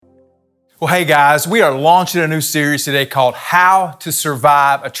Well, hey guys, we are launching a new series today called How to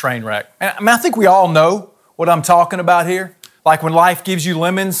Survive a Train Wreck. And I think we all know what I'm talking about here. Like when life gives you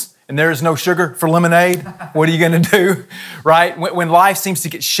lemons and there is no sugar for lemonade, what are you going to do, right? When life seems to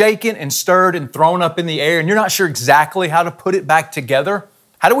get shaken and stirred and thrown up in the air and you're not sure exactly how to put it back together,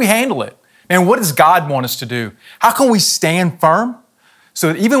 how do we handle it? And what does God want us to do? How can we stand firm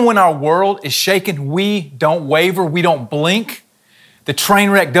so that even when our world is shaken, we don't waver, we don't blink? The train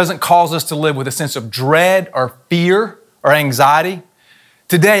wreck doesn't cause us to live with a sense of dread or fear or anxiety.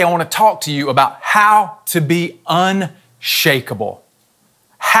 Today, I want to talk to you about how to be unshakable.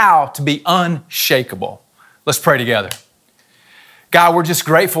 How to be unshakable. Let's pray together. God, we're just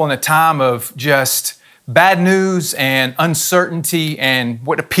grateful in a time of just bad news and uncertainty and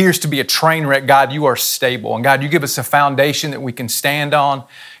what appears to be a train wreck. God, you are stable. And God, you give us a foundation that we can stand on.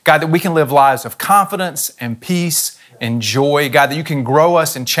 God, that we can live lives of confidence and peace and joy. God, that you can grow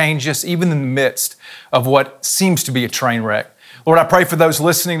us and change us even in the midst of what seems to be a train wreck. Lord, I pray for those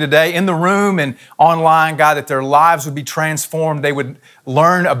listening today in the room and online, God, that their lives would be transformed. They would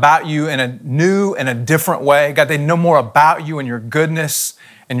learn about you in a new and a different way. God, they know more about you and your goodness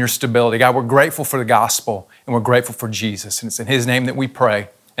and your stability. God, we're grateful for the gospel and we're grateful for Jesus. And it's in His name that we pray.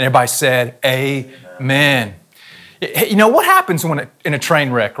 And everybody said, Amen. You know, what happens in a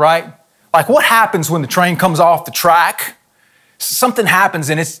train wreck, right? Like what happens when the train comes off the track? Something happens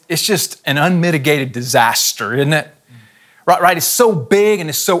and it's just an unmitigated disaster, isn't it? Right? It's so big and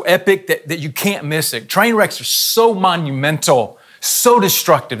it's so epic that you can't miss it. Train wrecks are so monumental, so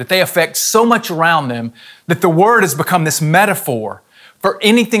destructive that they affect so much around them that the word has become this metaphor for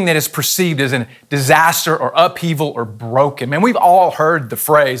anything that is perceived as a disaster or upheaval or broken. Man, we've all heard the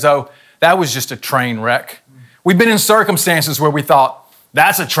phrase, oh, that was just a train wreck. We've been in circumstances where we thought,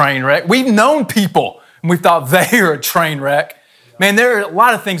 that's a train wreck. We've known people and we thought they are a train wreck. Man, there are a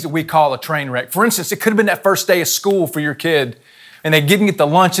lot of things that we call a train wreck. For instance, it could have been that first day of school for your kid and they didn't get the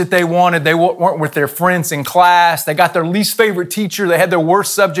lunch that they wanted. They weren't with their friends in class. They got their least favorite teacher. They had their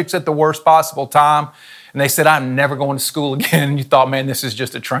worst subjects at the worst possible time. And they said, I'm never going to school again. And you thought, man, this is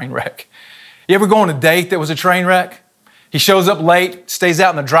just a train wreck. You ever go on a date that was a train wreck? He shows up late, stays out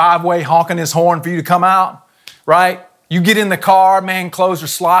in the driveway, honking his horn for you to come out, right? You get in the car, man, clothes are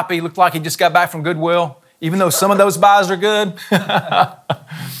sloppy. Looked like he just got back from Goodwill, even though some of those buys are good.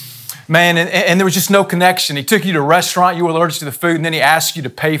 Man, and there was just no connection. He took you to a restaurant, you were allergic to the food, and then he asked you to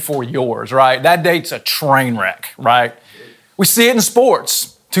pay for yours, right? That date's a train wreck, right? We see it in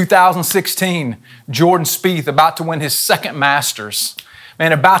sports. 2016, Jordan Spieth about to win his second Masters.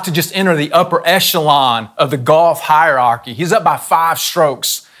 Man, about to just enter the upper echelon of the golf hierarchy. He's up by 5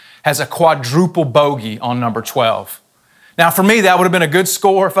 strokes, has a quadruple bogey on number 12. Now, for me, that would have been a good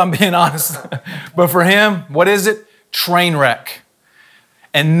score, if I'm being honest. But for him, what is it? Train wreck.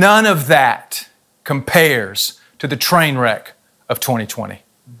 And none of that compares to the train wreck of 2020.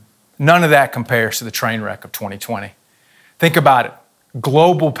 None of that compares to the train wreck of 2020. Think about it.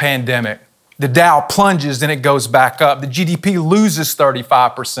 Global pandemic. The Dow plunges and it goes back up. The GDP loses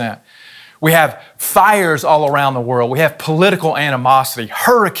 35%. We have fires all around the world. We have political animosity,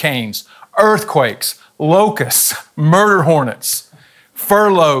 hurricanes, earthquakes, locusts, murder hornets,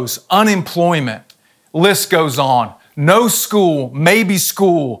 furloughs, unemployment, list goes on. No school, maybe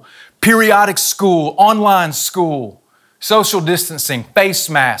school, periodic school, online school, social distancing, face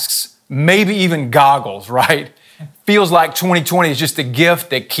masks, maybe even goggles, right? Feels like 2020 is just a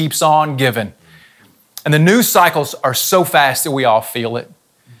gift that keeps on giving. And the news cycles are so fast that we all feel it.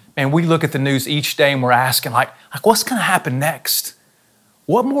 And we look at the news each day and we're asking like what's going to happen next?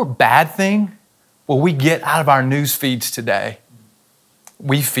 What more bad thing will we get out of our news feeds today?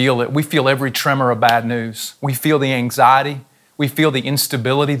 We feel it. We feel every tremor of bad news. We feel the anxiety. We feel the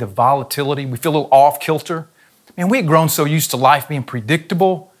instability, the volatility. We feel a little off kilter. Man, we had grown so used to life being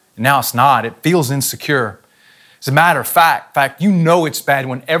predictable, and now it's not. It feels insecure. As a matter of fact, you know it's bad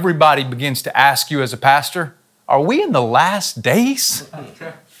when everybody begins to ask you as a pastor, are we in the last days?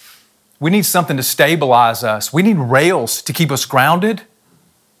 We need something to stabilize us. We need rails to keep us grounded,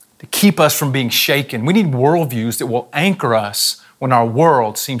 to keep us from being shaken. We need worldviews that will anchor us when our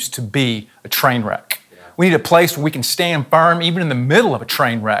world seems to be a train wreck. We need a place where we can stand firm even in the middle of a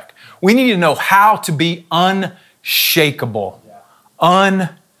train wreck. We need to know how to be unshakable.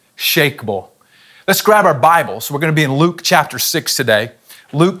 Unshakable. Let's grab our Bibles. We're going to be in Luke chapter 6 today.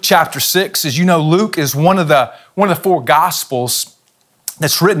 Luke chapter 6, as you know, Luke is one of the 4 Gospels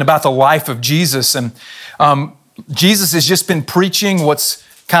that's written about the life of Jesus. And Jesus has just been preaching what's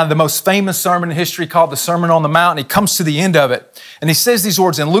kind of the most famous sermon in history called the Sermon on the Mount. And he comes to the end of it. And he says these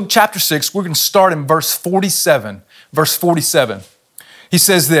words in Luke chapter 6. We're going to start in verse 47. Verse 47. He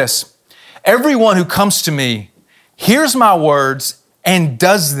says this, Everyone who comes to me, hears my words, and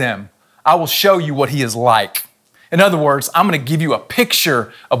does them, I will show you what he is like. In other words, I'm going to give you a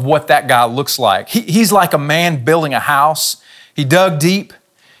picture of what that guy looks like. He's like a man building a house. He dug deep.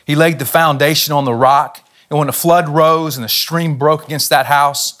 He laid the foundation on the rock. And when the flood rose and the stream broke against that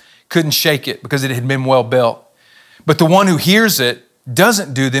house, couldn't shake it because it had been well built. But the one who hears it,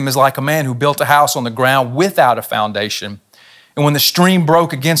 doesn't do them, is like a man who built a house on the ground without a foundation. And when the stream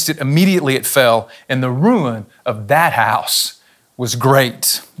broke against it, immediately it fell. And the ruin of that house was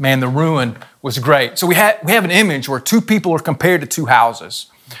great. Man, the ruin was great. So we have an image where two people are compared to two houses.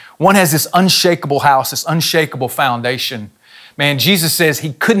 One has this unshakable house, this unshakable foundation. Man, Jesus says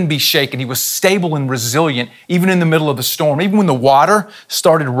he couldn't be shaken. He was stable and resilient, even in the middle of the storm. Even when the water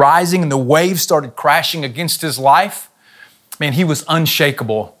started rising and the waves started crashing against his life, man, he was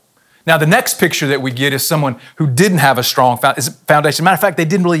unshakable. Now, the next picture that we get is someone who didn't have a strong foundation. Matter of fact, they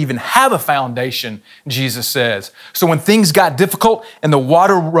didn't really even have a foundation, Jesus says. So when things got difficult and the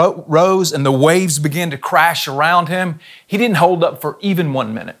water rose and the waves began to crash around him, he didn't hold up for even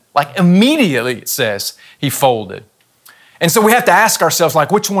 1 minute. Like immediately, it says, he folded. And so we have to ask ourselves,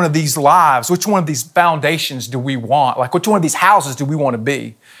 like, which one of these lives, which one of these foundations do we want? Like, which one of these houses do we want to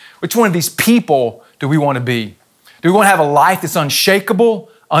be? Which one of these people do we want to be? Do we want to have a life that's unshakable,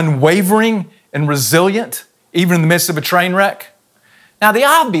 unwavering, and resilient, even in the midst of a train wreck? Now, the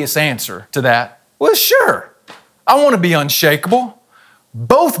obvious answer to that was sure. I want to be unshakable.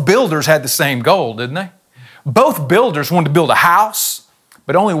 Both builders had the same goal, didn't they? Both builders wanted to build a house,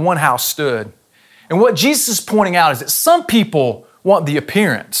 but only one house stood. And what Jesus is pointing out is that some people want the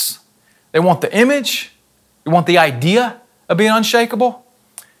appearance. They want the image. They want the idea of being unshakable.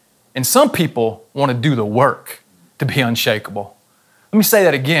 And some people want to do the work to be unshakable. Let me say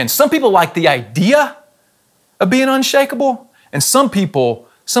that again. Some people like the idea of being unshakable, and some people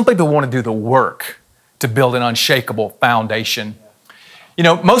want to do the work to build an unshakable foundation. You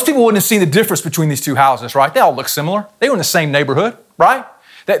know, most people wouldn't have seen the difference between these two houses, right? They all look similar. They were in the same neighborhood, right?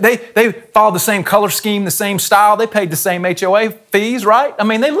 They followed the same color scheme, the same style. They paid the same HOA fees, right? I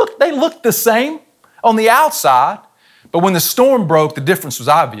mean, they looked the same on the outside, but when the storm broke, the difference was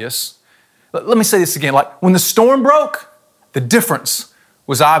obvious. Let me say this again. Like, when the storm broke, the difference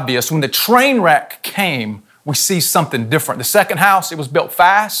was obvious. When the train wreck came, we see something different. The second house, it was built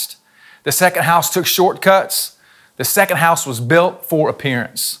fast. The second house took shortcuts. The second house was built for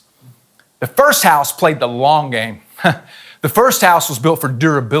appearance. The first house played the long game. The first house was built for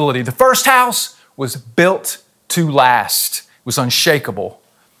durability. The first house was built to last. It was unshakable.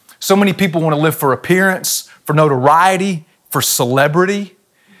 So many people want to live for appearance, for notoriety, for celebrity.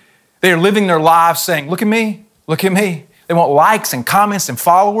 They are living their lives saying, look at me, look at me. They want likes and comments and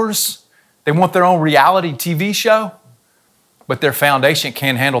followers. They want their own reality TV show, but their foundation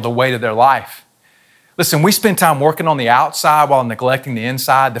can't handle the weight of their life. Listen, we spend time working on the outside while neglecting the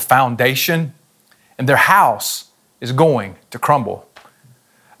inside, the foundation, and their house is going to crumble.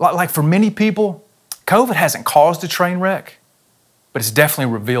 Like for many people, COVID hasn't caused a train wreck, but it's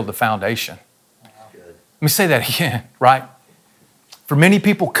definitely revealed the foundation. Let me say that again, right? For many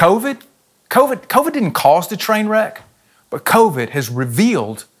people, COVID didn't cause the train wreck, but COVID has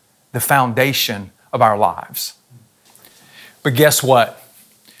revealed the foundation of our lives. But guess what?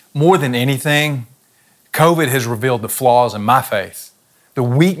 More than anything, COVID has revealed the flaws in my faith, the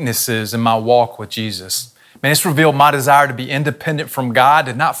weaknesses in my walk with Jesus. Man, it's revealed my desire to be independent from God,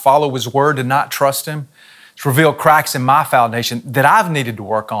 to not follow His word, to not trust Him. It's revealed cracks in my foundation that I've needed to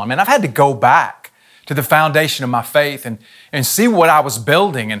work on. Man, I've had to go back to the foundation of my faith and see what I was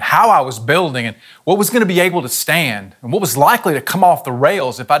building and how I was building and what was going to be able to stand and what was likely to come off the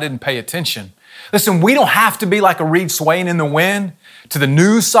rails if I didn't pay attention. Listen, we don't have to be like a reed swaying in the wind to the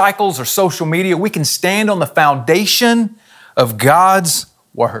news cycles or social media. We can stand on the foundation of God's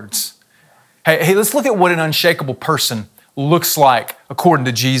words. Hey, let's look at what an unshakable person looks like according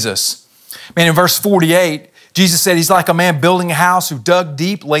to Jesus. Man, in verse 48, Jesus said he's like a man building a house who dug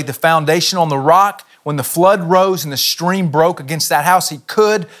deep, laid the foundation on the rock. When the flood rose and the stream broke against that house, he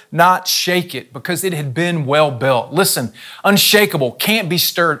could not shake it because it had been well built. Listen, unshakable can't be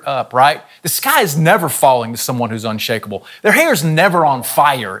stirred up, right? The sky is never falling to someone who's unshakable. Their hair is never on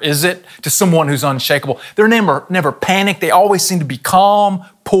fire, is it, to someone who's unshakable? They're never panicked. They always seem to be calm,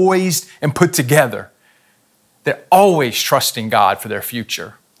 poised, and put together. They're always trusting God for their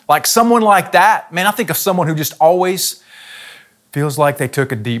future. Like someone like that, man, I think of someone who just always feels like they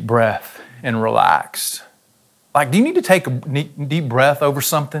took a deep breath and relaxed. Like, do you need to take a deep breath over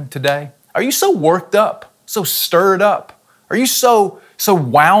something today? Are you so worked up, so stirred up? Are you so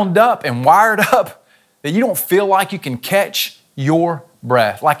wound up and wired up that you don't feel like you can catch your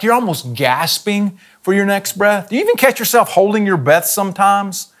breath, like you're almost gasping for your next breath? Do you even catch yourself holding your breath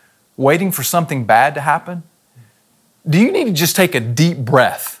sometimes, waiting for something bad to happen? Do you need to just take a deep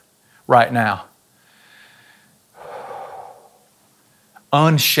breath right now?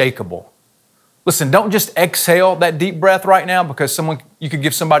 Unshakable. Listen, don't just exhale that deep breath right now because you could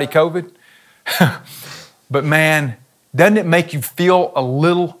give somebody COVID. But man, doesn't it make you feel a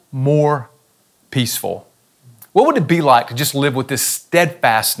little more peaceful? What would it be like to just live with this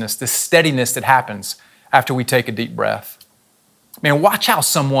steadfastness, this steadiness that happens after we take a deep breath? Man, watch how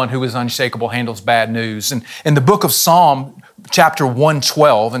someone who is unshakable handles bad news. And in the book of Psalm, chapter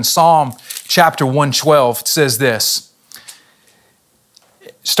 112, in Psalm chapter 112, it says this.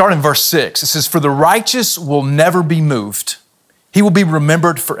 Start in verse 6. It says, "For the righteous will never be moved. He will be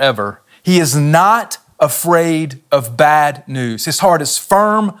remembered forever. He is not afraid of bad news. His heart is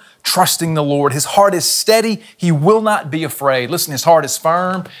firm, trusting the Lord. His heart is steady. He will not be afraid." Listen, his heart is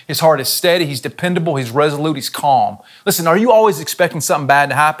firm. His heart is steady. He's dependable. He's resolute. He's calm. Listen, are you always expecting something bad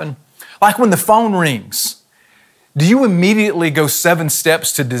to happen? Like when the phone rings, do you immediately go 7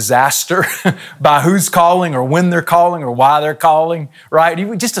 steps to disaster by who's calling or when they're calling or why they're calling, right? Do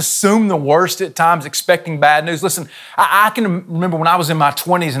you just assume the worst at times, expecting bad news? Listen, I can remember when I was in my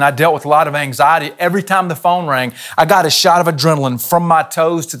 20s and I dealt with a lot of anxiety. Every time the phone rang, I got a shot of adrenaline from my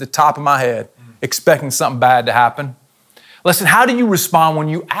toes to the top of my head, expecting something bad to happen. Listen, how do you respond when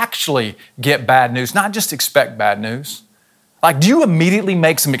you actually get bad news, not just expect bad news? Like, do you immediately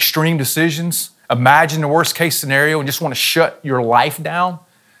make some extreme decisions? Imagine the worst case scenario and just want to shut your life down?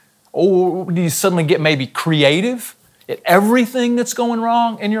 Or do you suddenly get maybe creative at everything that's going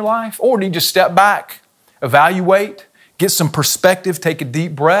wrong in your life? Or do you just step back, evaluate, get some perspective, take a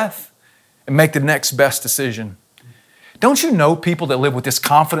deep breath, and make the next best decision? Don't you know people that live with this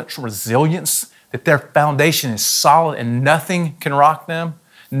confident resilience, that their foundation is solid and nothing can rock them?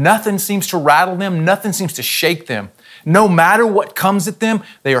 Nothing seems to rattle them. Nothing seems to shake them. No matter what comes at them,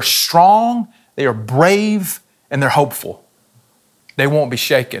 they are strong, they are brave, and they're hopeful. They won't be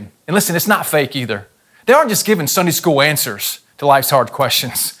shaken. And listen, it's not fake either. They aren't just giving Sunday school answers to life's hard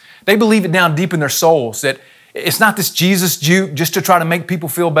questions. They believe it down deep in their souls that it's not this Jesus juke just to try to make people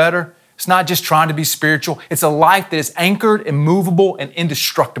feel better. It's not just trying to be spiritual. It's a life that is anchored, immovable, and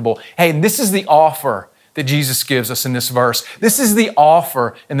indestructible. Hey, and this is the offer that Jesus gives us in this verse. This is the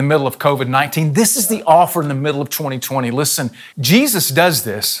offer in the middle of COVID-19. This is the offer in the middle of 2020. Listen, Jesus does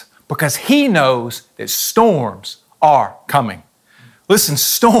this because He knows that storms are coming. Listen,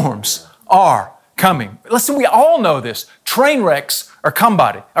 storms are coming. Listen, we all know this. Train wrecks are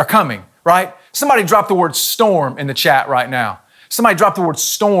coming, right? Somebody drop the word storm in the chat right now. Somebody drop the word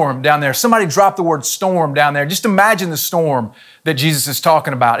storm down there. Somebody drop the word storm down there. Just imagine the storm that Jesus is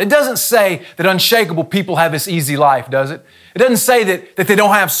talking about. It doesn't say that unshakable people have this easy life, does it? It doesn't say that they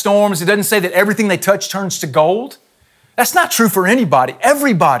don't have storms. It doesn't say that everything they touch turns to gold. That's not true for anybody.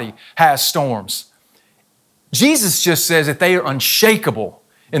 Everybody has storms. Jesus just says that they are unshakable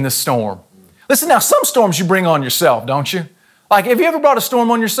in the storm. Listen now, some storms you bring on yourself, don't you? Like, have you ever brought a storm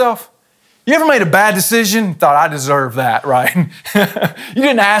on yourself? You ever made a bad decision? Thought, I deserve that, right? You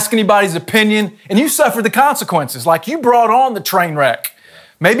didn't ask anybody's opinion and you suffered the consequences. Like, you brought on the train wreck.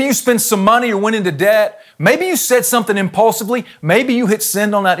 Maybe you spent some money or went into debt. Maybe you said something impulsively. Maybe you hit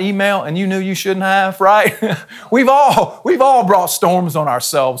send on that email and you knew you shouldn't have, right? We've all brought storms on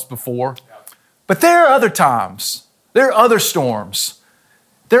ourselves before. But there are other times. There are other storms.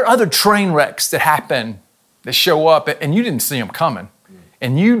 There are other train wrecks that happen, that show up, and you didn't see them coming.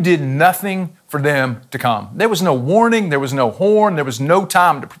 And you did nothing for them to come. There was no warning. There was no horn. There was no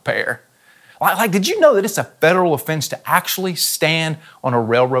time to prepare. Like, did you know that it's a federal offense to actually stand on a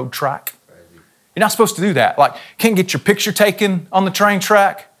railroad track? You're not supposed to do that. Like, can't get your picture taken on the train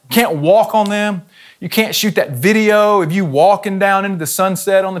track. Can't walk on them. You can't shoot that video of you walking down into the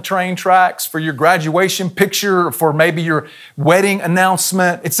sunset on the train tracks for your graduation picture or for maybe your wedding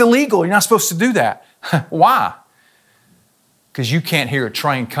announcement. It's illegal. You're not supposed to do that. Why? Because you can't hear a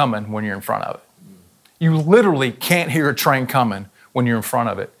train coming when you're in front of it. You literally can't hear a train coming when you're in front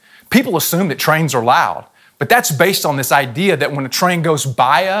of it. People assume that trains are loud, but that's based on this idea that when a train goes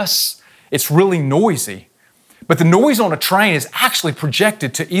by us, it's really noisy. But the noise on a train is actually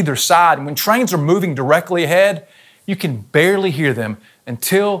projected to either side. And when trains are moving directly ahead, you can barely hear them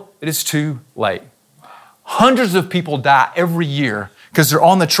until it is too late. Hundreds of people die every year because they're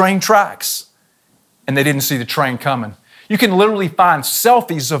on the train tracks and they didn't see the train coming. You can literally find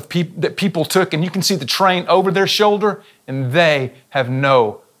selfies of that people took and you can see the train over their shoulder and they have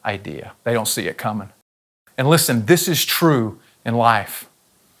no idea. They don't see it coming. And listen, this is true in life.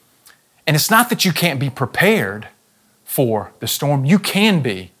 And it's not that you can't be prepared for the storm. You can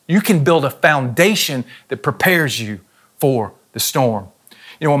be. You can build a foundation that prepares you for the storm.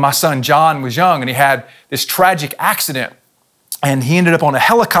 You know, when my son John was young and he had this tragic accident, and he ended up on a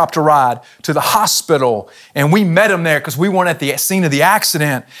helicopter ride to the hospital, and we met him there because we weren't at the scene of the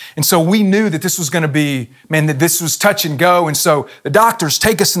accident. And so we knew that this was going to be, that this was touch and go. And so the doctors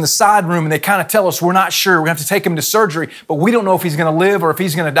take us in the side room and they kind of tell us, we're not sure. We have to take him to surgery, but we don't know if he's going to live or if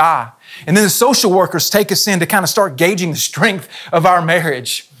he's going to die. And then the social workers take us in to kind of start gauging the strength of our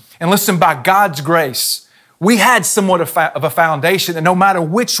marriage. And listen, by God's grace, we had somewhat of a foundation that no matter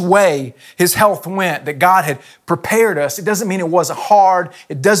which way his health went, that God had prepared us. It doesn't mean it wasn't hard.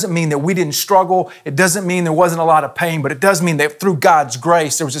 It doesn't mean that we didn't struggle. It doesn't mean there wasn't a lot of pain, but it does mean that through God's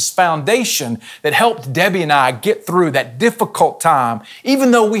grace, there was this foundation that helped Debbie and I get through that difficult time,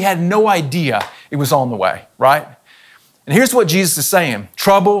 even though we had no idea it was on the way, right? And here's what Jesus is saying.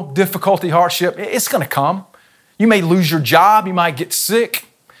 Trouble, difficulty, hardship, it's going to come. You may lose your job. You might get sick.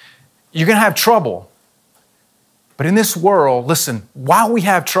 You're going to have trouble. But in this world, listen, while we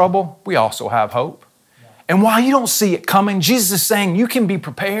have trouble, we also have hope. And while you don't see it coming, Jesus is saying you can be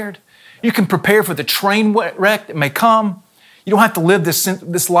prepared. You can prepare for the train wreck that may come. You don't have to live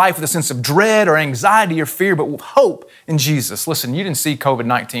this life with a sense of dread or anxiety or fear, but with hope in Jesus. Listen, you didn't see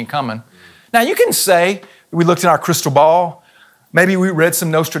COVID-19 coming. Now, you can say, we looked at our crystal ball, maybe we read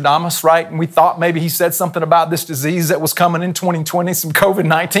some Nostradamus, right? And we thought maybe he said something about this disease that was coming in 2020, some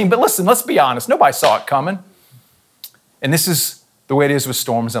COVID-19. But listen, let's be honest, nobody saw it coming. And this is the way it is with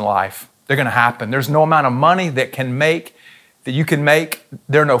storms in life. They're going to happen. There's no amount of money that you can make.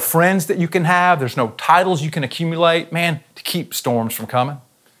 There are no friends that you can have. There's no titles you can accumulate, to keep storms from coming.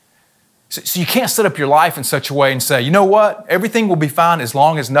 So you can't set up your life in such a way and say, you know what? Everything will be fine as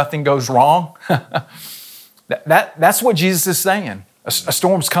long as nothing goes wrong. That's what Jesus is saying. A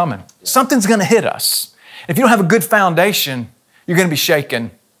storm's coming. Something's going to hit us. If you don't have a good foundation, you're going to be shaken.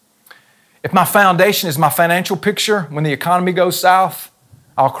 If my foundation is my financial picture, when the economy goes south,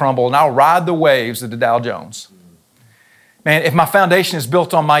 I'll crumble and I'll ride the waves of the Dow Jones. Man, if my foundation is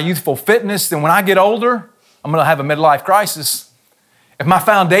built on my youthful fitness, then when I get older, I'm going to have a midlife crisis. If my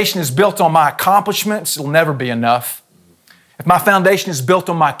foundation is built on my accomplishments, it'll never be enough. If my foundation is built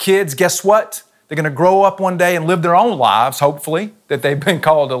on my kids, guess what? They're going to grow up one day and live their own lives, hopefully, that they've been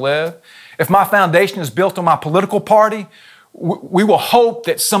called to live. If my foundation is built on my political party, we will hope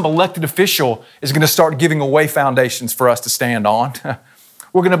that some elected official is going to start giving away foundations for us to stand on.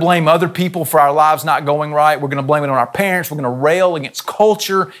 We're going to blame other people for our lives not going right. We're going to blame it on our parents. We're going to rail against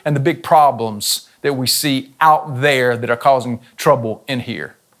culture and the big problems that we see out there that are causing trouble in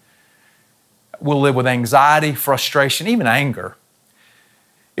here. We'll live with anxiety, frustration, even anger.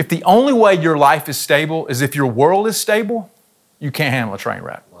 If the only way your life is stable is if your world is stable, you can't handle a train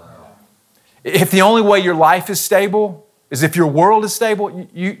wreck. Wow. If the only way your life is stable is if your world is stable,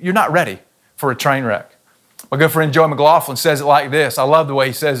 you're not ready for a train wreck. My good friend Joey McLaughlin says it like this. I love the way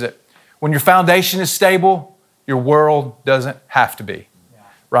he says it. When your foundation is stable, your world doesn't have to be,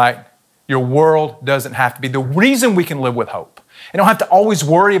 right? Your world doesn't have to be. The reason we can live with hope, and don't have to always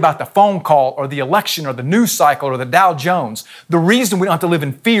worry about the phone call or the election or the news cycle or the Dow Jones. The reason we don't have to live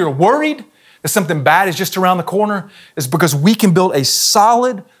in fear, worried that something bad is just around the corner, is because we can build a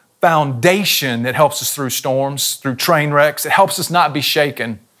solid foundation that helps us through storms, through train wrecks. It helps us not be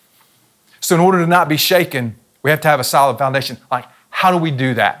shaken. So in order to not be shaken, we have to have a solid foundation. Like, how do we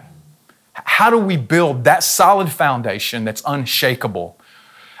do that? How do we build that solid foundation that's unshakable?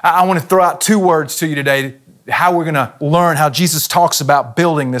 I want to throw out two words to you today, how we're going to learn how Jesus talks about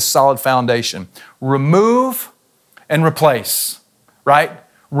building this solid foundation. Remove and replace, right?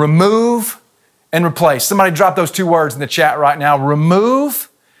 Remove and replace. Somebody drop those two words in the chat right now.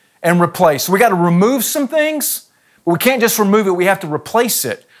 Remove and replace. So we got to remove some things, but we can't just remove it. We have to replace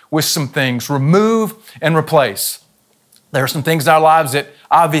it with some things. Remove and replace. There are some things in our lives that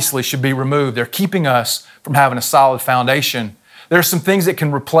obviously should be removed. They're keeping us from having a solid foundation. There are some things that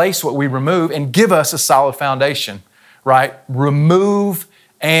can replace what we remove and give us a solid foundation, right? Remove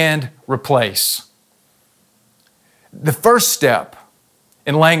and replace. The first step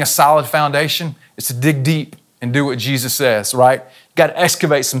in laying a solid foundation is to dig deep and do what Jesus says, right? You got to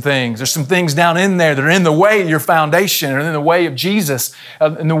excavate some things. There's some things down in there that are in the way of your foundation, or in the way of Jesus,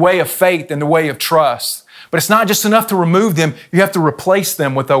 in the way of faith, in the way of trust. But it's not just enough to remove them. You have to replace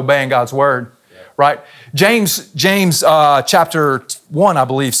them with obeying God's word, right? James chapter 1, I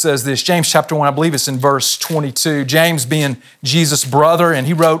believe, says this. James chapter 1, I believe it's in verse 22. James being Jesus' brother, and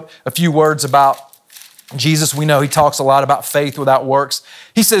he wrote a few words about Jesus. We know he talks a lot about faith without works.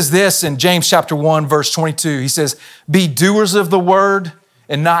 He says this in James chapter 1, verse 22. He says, be doers of the word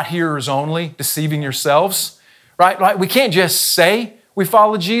and not hearers only, deceiving yourselves. right? Like we can't just say we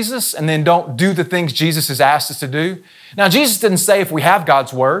follow Jesus and then don't do the things Jesus has asked us to do. Now, Jesus didn't say if we have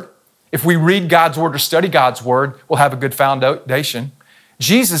God's word, if we read God's word or study God's word, we'll have a good foundation.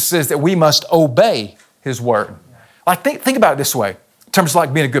 Jesus says that we must obey his word. Like think about it this way, in terms of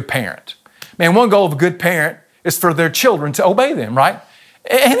like being a good parent. Man, one goal of a good parent is for their children to obey them, right?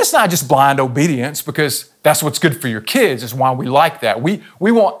 And it's not just blind obedience because that's what's good for your kids is why we like that. We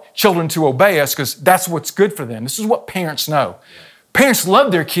want children to obey us because that's what's good for them. This is what parents know. Parents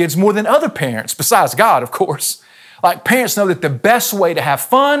love their kids more than other parents, besides God, of course. Like parents know that the best way to have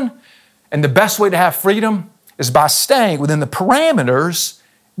fun and the best way to have freedom is by staying within the parameters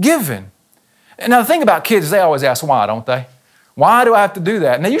given. And now the thing about kids is they always ask why, don't they? Why do I have to do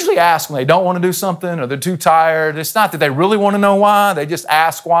that? And they usually ask when they don't want to do something or they're too tired. It's not that they really want to know why, they just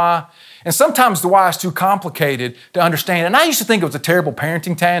ask why. And sometimes the why is too complicated to understand. And I used to think it was a terrible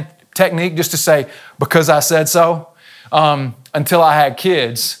parenting technique just to say, because I said so, until I had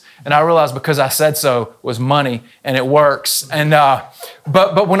kids. And I realized because I said so was money and it works. And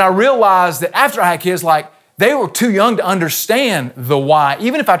but when I realized that after I had kids, like they were too young to understand the why,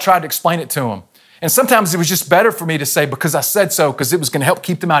 even if I tried to explain it to them. And sometimes it was just better for me to say because I said so, because it was going to help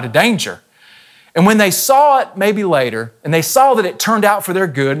keep them out of danger. And when they saw it maybe later, and they saw that it turned out for their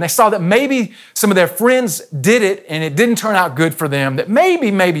good, and they saw that maybe some of their friends did it and it didn't turn out good for them, that maybe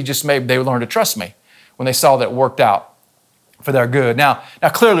they would learn to trust me when they saw that it worked out for their good. Now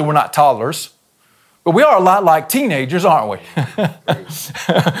clearly we're not toddlers, but we are a lot like teenagers, aren't we?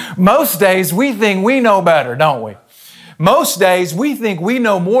 Most days we think we know better, don't we? Most days we think we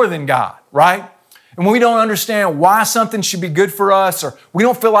know more than God, right? And when we don't understand why something should be good for us or we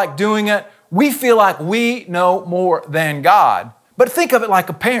don't feel like doing it, we feel like we know more than God. But think of it like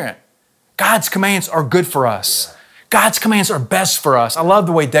a parent. God's commands are good for us. God's commands are best for us. I love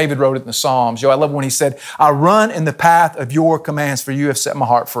the way David wrote it in the Psalms. I love when he said, I run in the path of your commands, for you have set my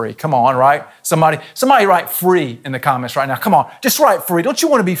heart free. Come on, right? Somebody write free in the comments right now. Come on, just write free. Don't you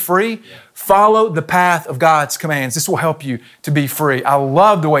want to be free? Yeah. Follow the path of God's commands. This will help you to be free. I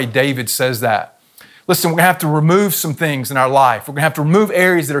love the way David says that. Listen, we're going to have to remove some things in our life. We're going to have to remove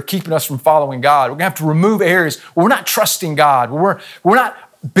areas that are keeping us from following God. We're going to have to remove areas where we're not trusting God, where we're not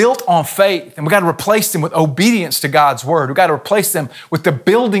built on faith, and we've got to replace them with obedience to God's word. We've got to replace them with the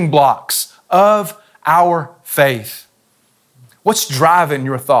building blocks of our faith. What's driving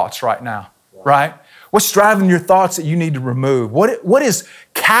your thoughts right now, right? What's driving your thoughts that you need to remove? What is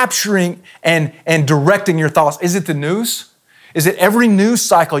capturing and directing your thoughts? Is it the news? Is it every news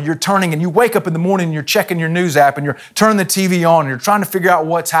cycle you're turning and you wake up in the morning and you're checking your news app and you're turning the TV on and you're trying to figure out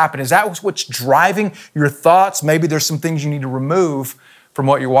what's happening? Is that what's driving your thoughts? Maybe there's some things you need to remove from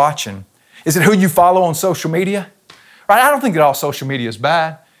what you're watching. Is it who you follow on social media? Right? I don't think that all social media is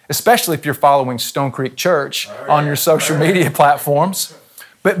bad, especially if you're following Stone Creek Church on your social media platforms.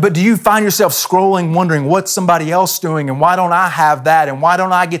 But do you find yourself scrolling, wondering what's somebody else doing and why don't I have that and why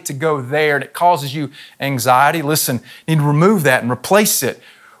don't I get to go there? And it causes you anxiety. Listen, you need to remove that and replace it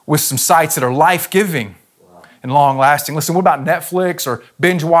with some sites that are life-giving and long-lasting. Listen, what about Netflix or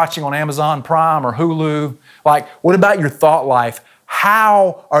binge watching on Amazon Prime or Hulu? Like, what about your thought life?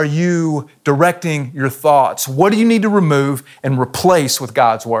 How are you directing your thoughts? What do you need to remove and replace with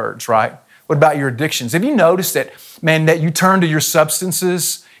God's words, right? What about your addictions? Have you noticed that, man, that you turn to your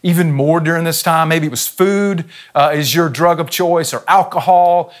substances even more during this time? Maybe it was food is your drug of choice, or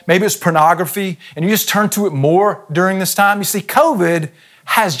alcohol. Maybe it's pornography, and you just turn to it more during this time. You see, COVID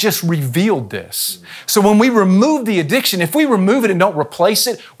has just revealed this. So when we remove the addiction, if we remove it and don't replace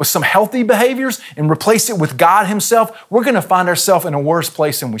it with some healthy behaviors and replace it with God Himself, we're going to find ourselves in a worse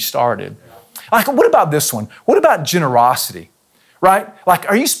place than we started. Like, what about this one? What about generosity? Right? Like,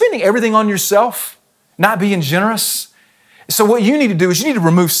 are you spending everything on yourself, not being generous? So what you need to do is you need to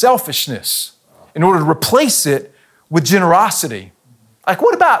remove selfishness in order to replace it with generosity. Like,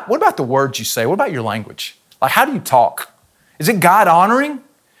 what about the words you say? What about your language? Like, how do you talk? Is it God-honoring?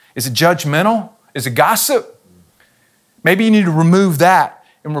 Is it judgmental? Is it gossip? Maybe you need to remove that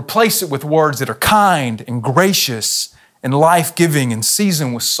and replace it with words that are kind and gracious and life-giving and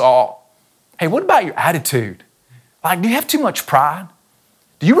seasoned with salt. Hey, what about your attitude? Like, do you have too much pride?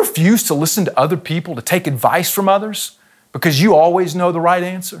 Do you refuse to listen to other people, to take advice from others because you always know the right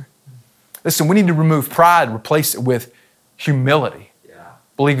answer? Listen, we need to remove pride and replace it with humility,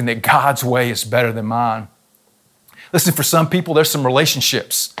 believing that God's way is better than mine. Listen, for some people, there's some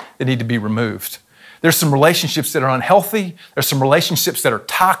relationships that need to be removed. There's some relationships that are unhealthy. There's some relationships that are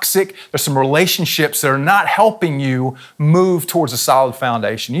toxic. There's some relationships that are not helping you move towards a solid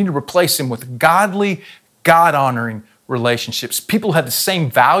foundation. You need to replace them with godly, God-honoring relationships. People who have the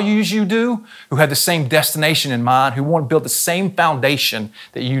same values you do, who have the same destination in mind, who want to build the same foundation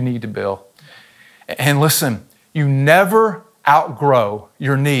that you need to build. And listen, you never outgrow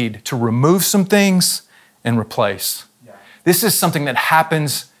your need to remove some things and replace. This is something that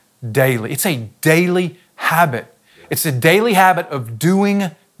happens daily. It's a daily habit. It's a daily habit of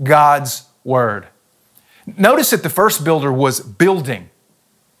doing God's word. Notice that the first builder was building.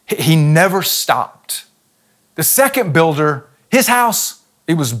 He never stopped. The second builder, his house,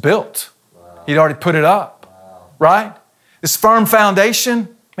 it was built. He'd already put it up, right? This firm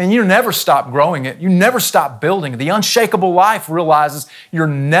foundation, man, you never stop growing it. You never stop building it. The unshakable life realizes you're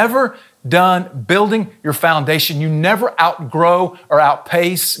never done building your foundation. You never outgrow or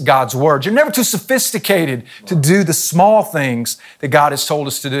outpace God's word. You're never too sophisticated to do the small things that God has told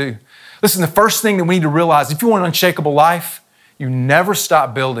us to do. Listen, the first thing that we need to realize, if you want an unshakable life, you never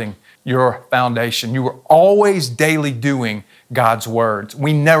stop building your foundation. You are always daily doing God's words.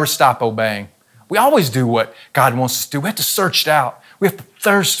 We never stop obeying. We always do what God wants us to do. We have to search it out. We have to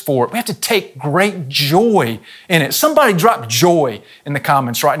thirst for it. We have to take great joy in it. Somebody drop joy in the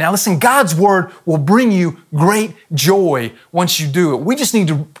comments right now. Listen, God's word will bring you great joy once you do it. We just need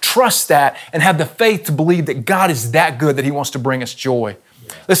to trust that and have the faith to believe that God is that good that He wants to bring us joy.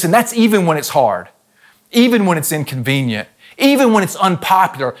 Listen, that's even when it's hard, even when it's inconvenient, even when it's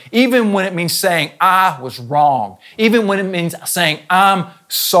unpopular, even when it means saying, I was wrong, even when it means saying, I'm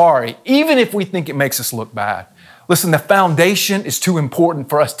sorry, even if we think it makes us look bad. Listen, the foundation is too important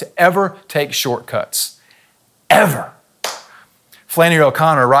for us to ever take shortcuts. Ever. Flannery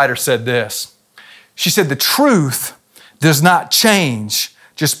O'Connor, a writer, said this. She said, the truth does not change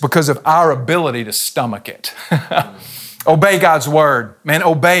just because of our ability to stomach it. Obey God's word. Man,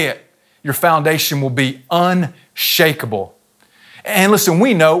 obey it. Your foundation will be unshakable. And listen,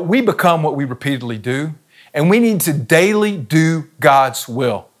 we know we become what we repeatedly do, and we need to daily do God's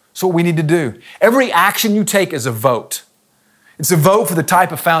will. That's what we need to do. Every action you take is a vote. It's a vote for the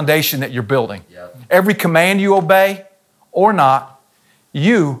type of foundation that you're building. Yep. Every command you obey or not,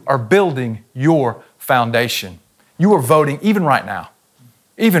 you are building your foundation. You are voting even right now.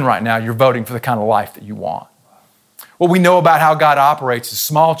 Even right now, you're voting for the kind of life that you want. What we know about how God operates is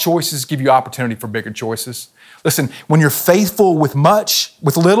small choices give you opportunity for bigger choices. Listen, when you're faithful with much,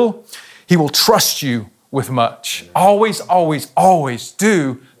 with little, He will trust you with much. Always, always, always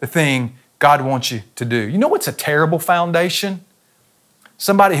do the thing God wants you to do. You know what's a terrible foundation?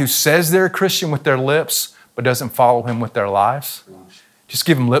 Somebody who says they're a Christian with their lips, but doesn't follow Him with their lives. Just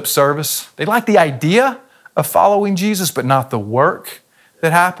give Him lip service. They like the idea of following Jesus, but not the work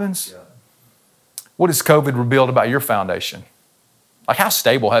that happens. What has COVID revealed about your foundation? Like, how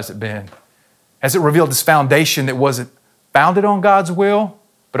stable has it been? Has it revealed this foundation that wasn't founded on God's will,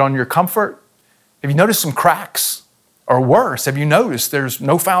 but on your comfort? Have you noticed some cracks? Or worse, have you noticed there's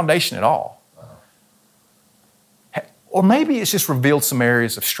no foundation at all? Or maybe it's just revealed some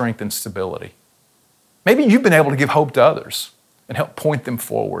areas of strength and stability. Maybe you've been able to give hope to others and help point them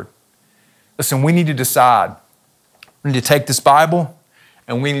forward. Listen, we need to decide. We need to take this Bible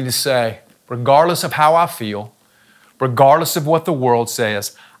and we need to say, regardless of how I feel, regardless of what the world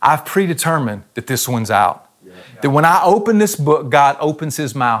says, I've predetermined that this one's out. That when I open this book, God opens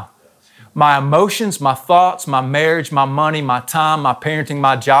His mouth. My emotions, my thoughts, my marriage, my money, my time, my parenting,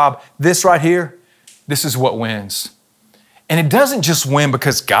 my job, this right here, this is what wins. And it doesn't just win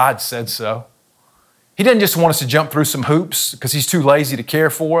because God said so. He doesn't just want us to jump through some hoops because He's too lazy to care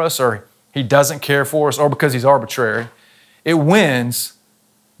for us, or He doesn't care for us, or because He's arbitrary. It wins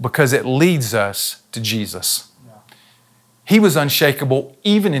because it leads us to Jesus. He was unshakable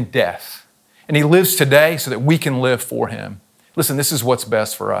even in death. And He lives today so that we can live for Him. Listen, this is what's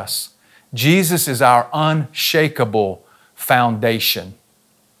best for us. Jesus is our unshakable foundation.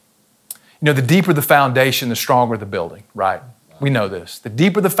 You know, the deeper the foundation, the stronger the building, right? We know this. The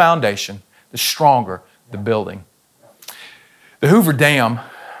deeper the foundation, the stronger the building. The Hoover Dam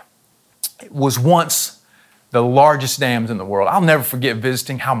was once the largest dams in the world. I'll never forget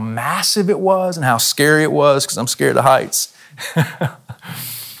visiting how massive it was and how scary it was because I'm scared of heights.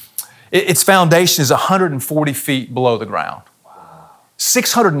 Its foundation is 140 feet below the ground.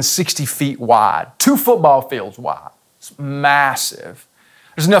 660 feet wide, 2 football fields wide. It's massive.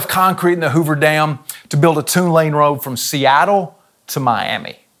 There's enough concrete in the Hoover Dam to build a 2-lane road from Seattle to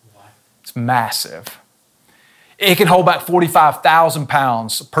Miami. It's massive. It can hold back 45,000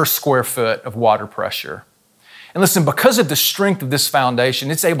 pounds per square foot of water pressure. And listen, because of the strength of this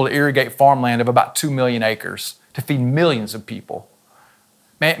foundation, it's able to irrigate farmland of about 2 million acres to feed millions of people.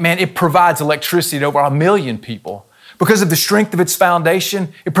 Man, it provides electricity to over 1 million people. Because of the strength of its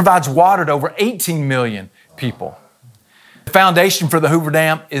foundation, it provides water to over 18 million people. The foundation for the Hoover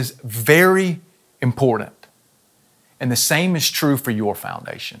Dam is very important. And the same is true for your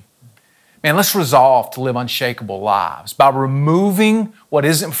foundation. Man, let's resolve to live unshakable lives by removing what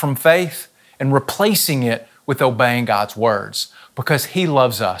isn't from faith and replacing it with obeying God's words, because He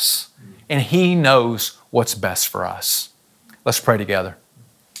loves us and He knows what's best for us. Let's pray together.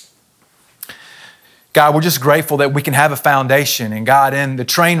 God, we're just grateful that we can have a foundation. And God, in the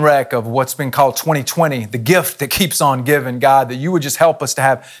train wreck of what's been called 2020, the gift that keeps on giving, God, that you would just help us to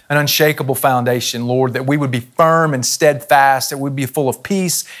have an unshakable foundation, Lord, that we would be firm and steadfast, that we'd be full of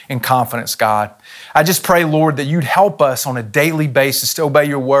peace and confidence, God. I just pray, Lord, that you'd help us on a daily basis to obey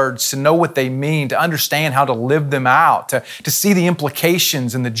your words, to know what they mean, to understand how to live them out, to see the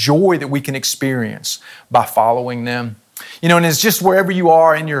implications and the joy that we can experience by following them. You know, and it's just wherever you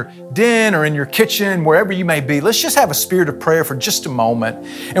are, in your den or in your kitchen, wherever you may be, let's just have a spirit of prayer for just a moment.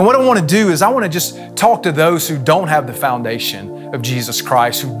 And what I want to do is I want to just talk to those who don't have the foundation of Jesus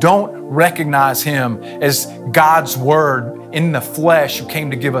Christ, who don't recognize Him as God's Word in the flesh who came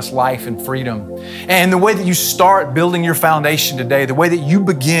to give us life and freedom. And the way that you start building your foundation today, the way that you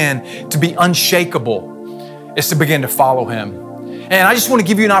begin to be unshakable, is to begin to follow Him. And I just want to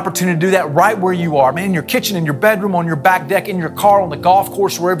give you an opportunity to do that right where you are, man, in your kitchen, in your bedroom, on your back deck, in your car, on the golf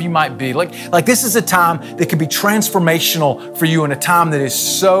course, wherever you might be. Like this is a time that can be transformational for you in a time that is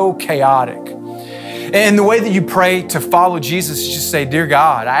so chaotic. And the way that you pray to follow Jesus is just say, Dear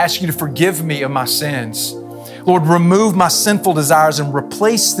God, I ask you to forgive me of my sins. Lord, remove my sinful desires and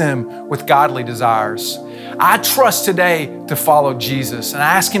replace them with godly desires. I trust today to follow Jesus, and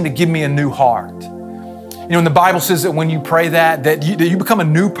I ask Him to give me a new heart. You know, and the Bible says that when you pray that you become a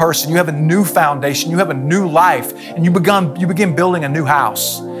new person, you have a new foundation, you have a new life, and you begin building a new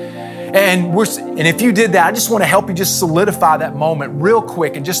house. And if you did that, I just want to help you just solidify that moment real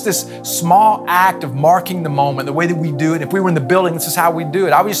quick. And just this small act of marking the moment, the way that we do it. If we were in the building, this is how we do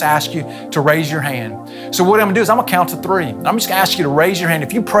it. I would just ask you to raise your hand. So what I'm going to do is I'm going to count to 3. I'm just going to ask you to raise your hand.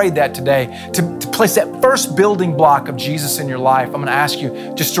 If you prayed that today, to place that first building block of Jesus in your life, I'm going to ask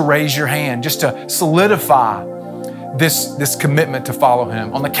you just to raise your hand, just to solidify this commitment to follow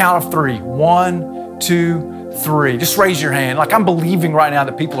Him. On the count of 3, 1, 2, 3. Just raise your hand. Like I'm believing right now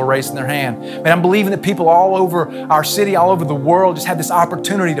that people are raising their hand. And I'm believing that people all over our city, all over the world, just have this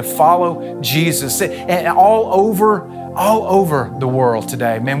opportunity to follow Jesus. And all over the world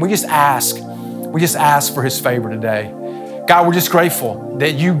today, man, we just ask for His favor today. God, we're just grateful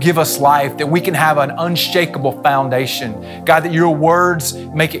that you give us life, that we can have an unshakable foundation. God, that your words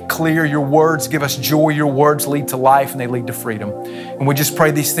make it clear. Your words give us joy. Your words lead to life and they lead to freedom. And we just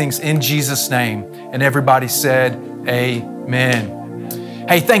pray these things in Jesus' name. And everybody said, amen.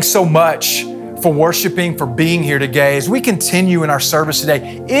 Hey, thanks so much for worshiping, for being here today. As we continue in our service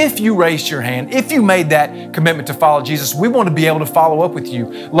today, if you raised your hand, if you made that commitment to follow Jesus, we want to be able to follow up with you.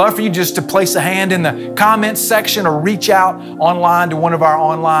 Love for you just to place a hand in the comments section or reach out online to one of our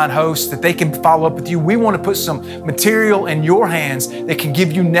online hosts that they can follow up with you. We want to put some material in your hands that can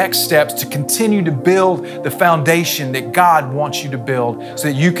give you next steps to continue to build the foundation that God wants you to build so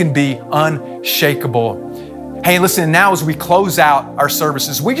that you can be unshakable. Hey, listen, now as we close out our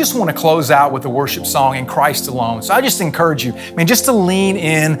services, we just want to close out with a worship song, In Christ Alone. So I just encourage you, man, just to lean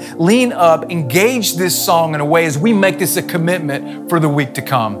in, lean up, engage this song in a way as we make this a commitment for the week to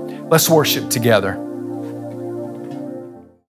come. Let's worship together.